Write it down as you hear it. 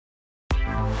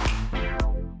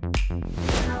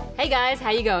Hey guys, how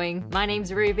you going? My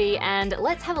name's Ruby and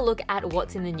let's have a look at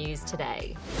what's in the news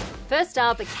today. First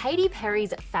up, Katy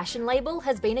Perry's fashion label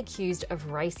has been accused of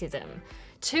racism.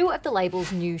 Two of the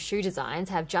label's new shoe designs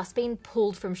have just been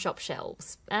pulled from shop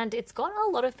shelves, and it's got a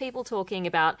lot of people talking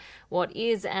about what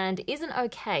is and isn't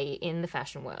okay in the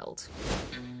fashion world.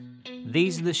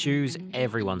 These are the shoes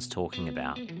everyone's talking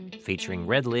about, featuring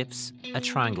red lips, a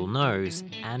triangle nose,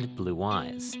 and blue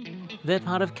eyes. They're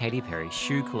part of Katy Perry's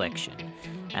shoe collection,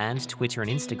 and Twitter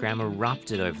and Instagram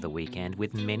erupted over the weekend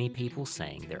with many people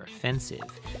saying they're offensive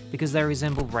because they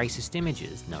resemble racist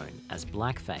images known as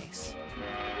blackface.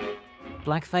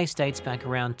 Blackface dates back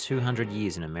around 200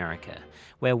 years in America,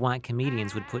 where white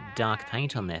comedians would put dark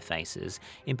paint on their faces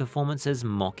in performances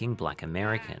mocking black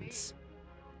Americans.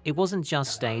 It wasn't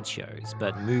just stage shows,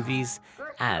 but movies,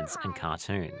 ads and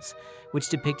cartoons, which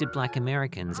depicted black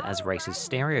Americans as racist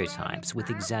stereotypes with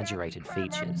exaggerated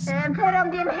features.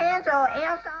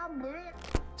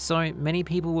 So many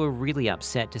people were really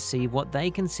upset to see what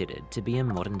they considered to be a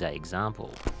modern-day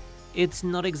example. It's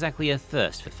not exactly a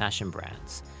first for fashion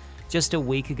brands. Just a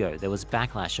week ago, there was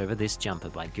backlash over this jumper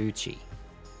by Gucci.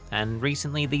 And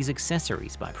recently, these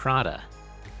accessories by Prada.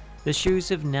 The shoes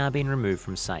have now been removed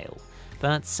from sale,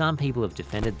 but some people have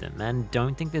defended them and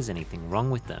don't think there's anything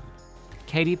wrong with them.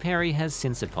 Katy Perry has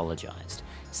since apologised,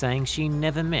 saying she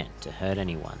never meant to hurt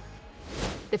anyone.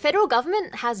 The federal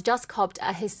government has just copped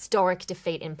a historic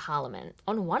defeat in Parliament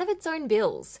on one of its own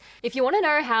bills. If you want to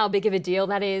know how big of a deal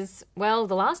that is, well,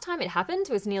 the last time it happened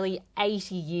was nearly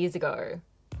 80 years ago.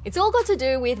 It's all got to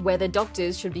do with whether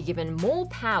doctors should be given more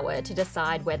power to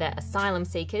decide whether asylum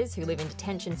seekers who live in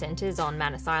detention centres on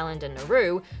Manus Island and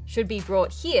Nauru should be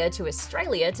brought here to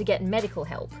Australia to get medical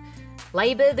help.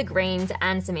 Labor, the Greens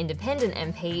and some independent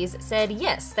MPs said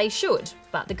yes, they should,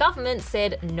 but the government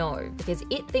said no, because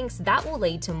it thinks that will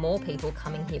lead to more people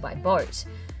coming here by boat.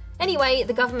 Anyway,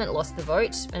 the government lost the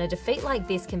vote, and a defeat like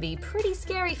this can be pretty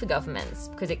scary for governments,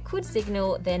 because it could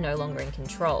signal they're no longer in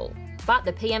control. But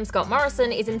the PM Scott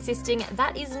Morrison is insisting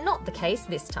that is not the case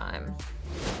this time.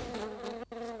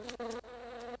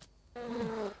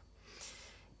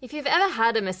 If you've ever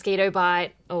had a mosquito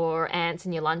bite or ants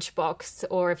in your lunchbox,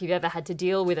 or if you've ever had to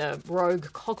deal with a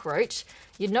rogue cockroach,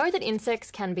 you'd know that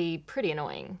insects can be pretty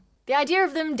annoying. The idea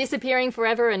of them disappearing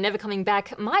forever and never coming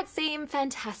back might seem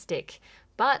fantastic,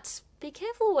 but be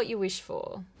careful what you wish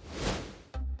for.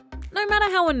 No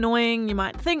matter how annoying you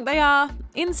might think they are,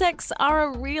 insects are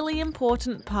a really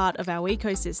important part of our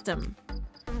ecosystem.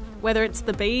 Whether it's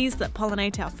the bees that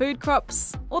pollinate our food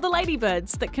crops, or the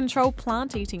ladybirds that control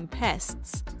plant-eating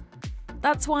pests.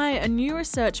 That's why a new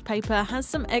research paper has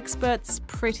some experts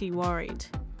pretty worried.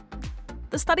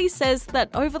 The study says that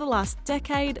over the last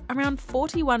decade, around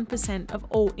 41% of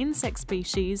all insect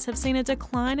species have seen a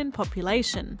decline in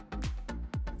population.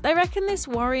 They reckon this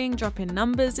worrying drop in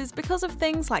numbers is because of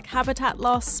things like habitat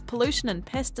loss, pollution and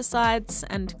pesticides,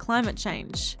 and climate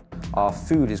change. Our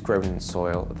food is grown in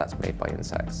soil that's made by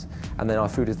insects, and then our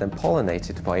food is then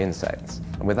pollinated by insects.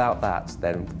 And without that,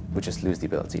 then we'll just lose the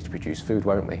ability to produce food,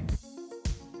 won't we?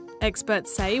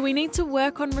 Experts say we need to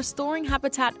work on restoring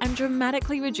habitat and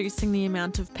dramatically reducing the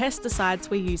amount of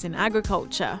pesticides we use in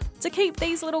agriculture to keep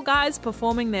these little guys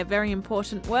performing their very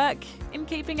important work in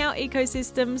keeping our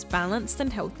ecosystems balanced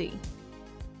and healthy.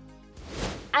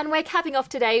 And we're capping off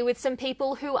today with some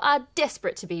people who are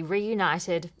desperate to be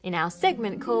reunited in our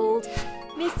segment called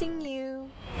Missing You.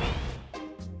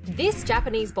 This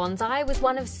Japanese bonsai was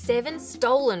one of 7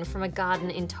 stolen from a garden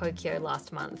in Tokyo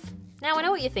last month. Now, I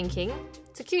know what you're thinking.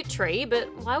 It's a cute tree, but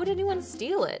why would anyone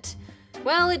steal it?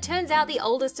 Well, it turns out the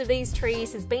oldest of these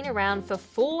trees has been around for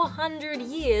 400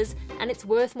 years and it's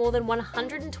worth more than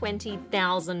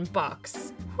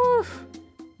 $120,000. Whew.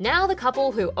 Now the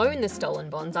couple who own the stolen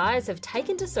bonsais have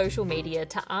taken to social media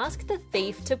to ask the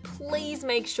thief to please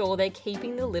make sure they're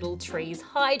keeping the little trees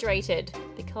hydrated,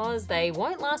 because they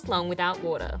won't last long without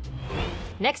water.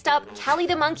 Next up, Callie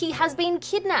the monkey has been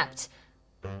kidnapped.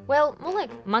 Well, more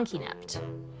like monkey-napped.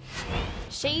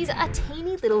 She's a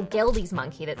teeny little Geldies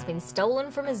monkey that's been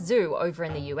stolen from a zoo over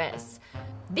in the US.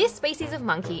 This species of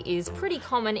monkey is pretty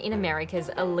common in America's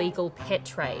illegal pet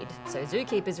trade, so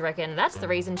zookeepers reckon that's the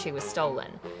reason she was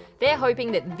stolen. They're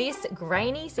hoping that this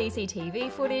grainy CCTV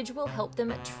footage will help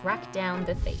them track down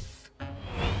the thief.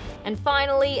 And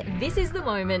finally, this is the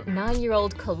moment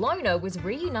 9-year-old Kelowna was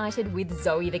reunited with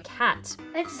Zoe the cat.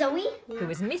 That's Zoe? Who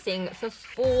was missing for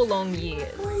 4 long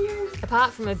years.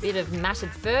 Apart from a bit of matted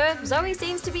fur, Zoe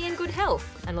seems to be in good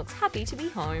health and looks happy to be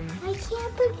home. I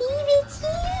can't believe it's you!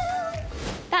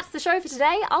 That's the show for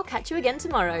today. I'll catch you again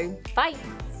tomorrow. Bye.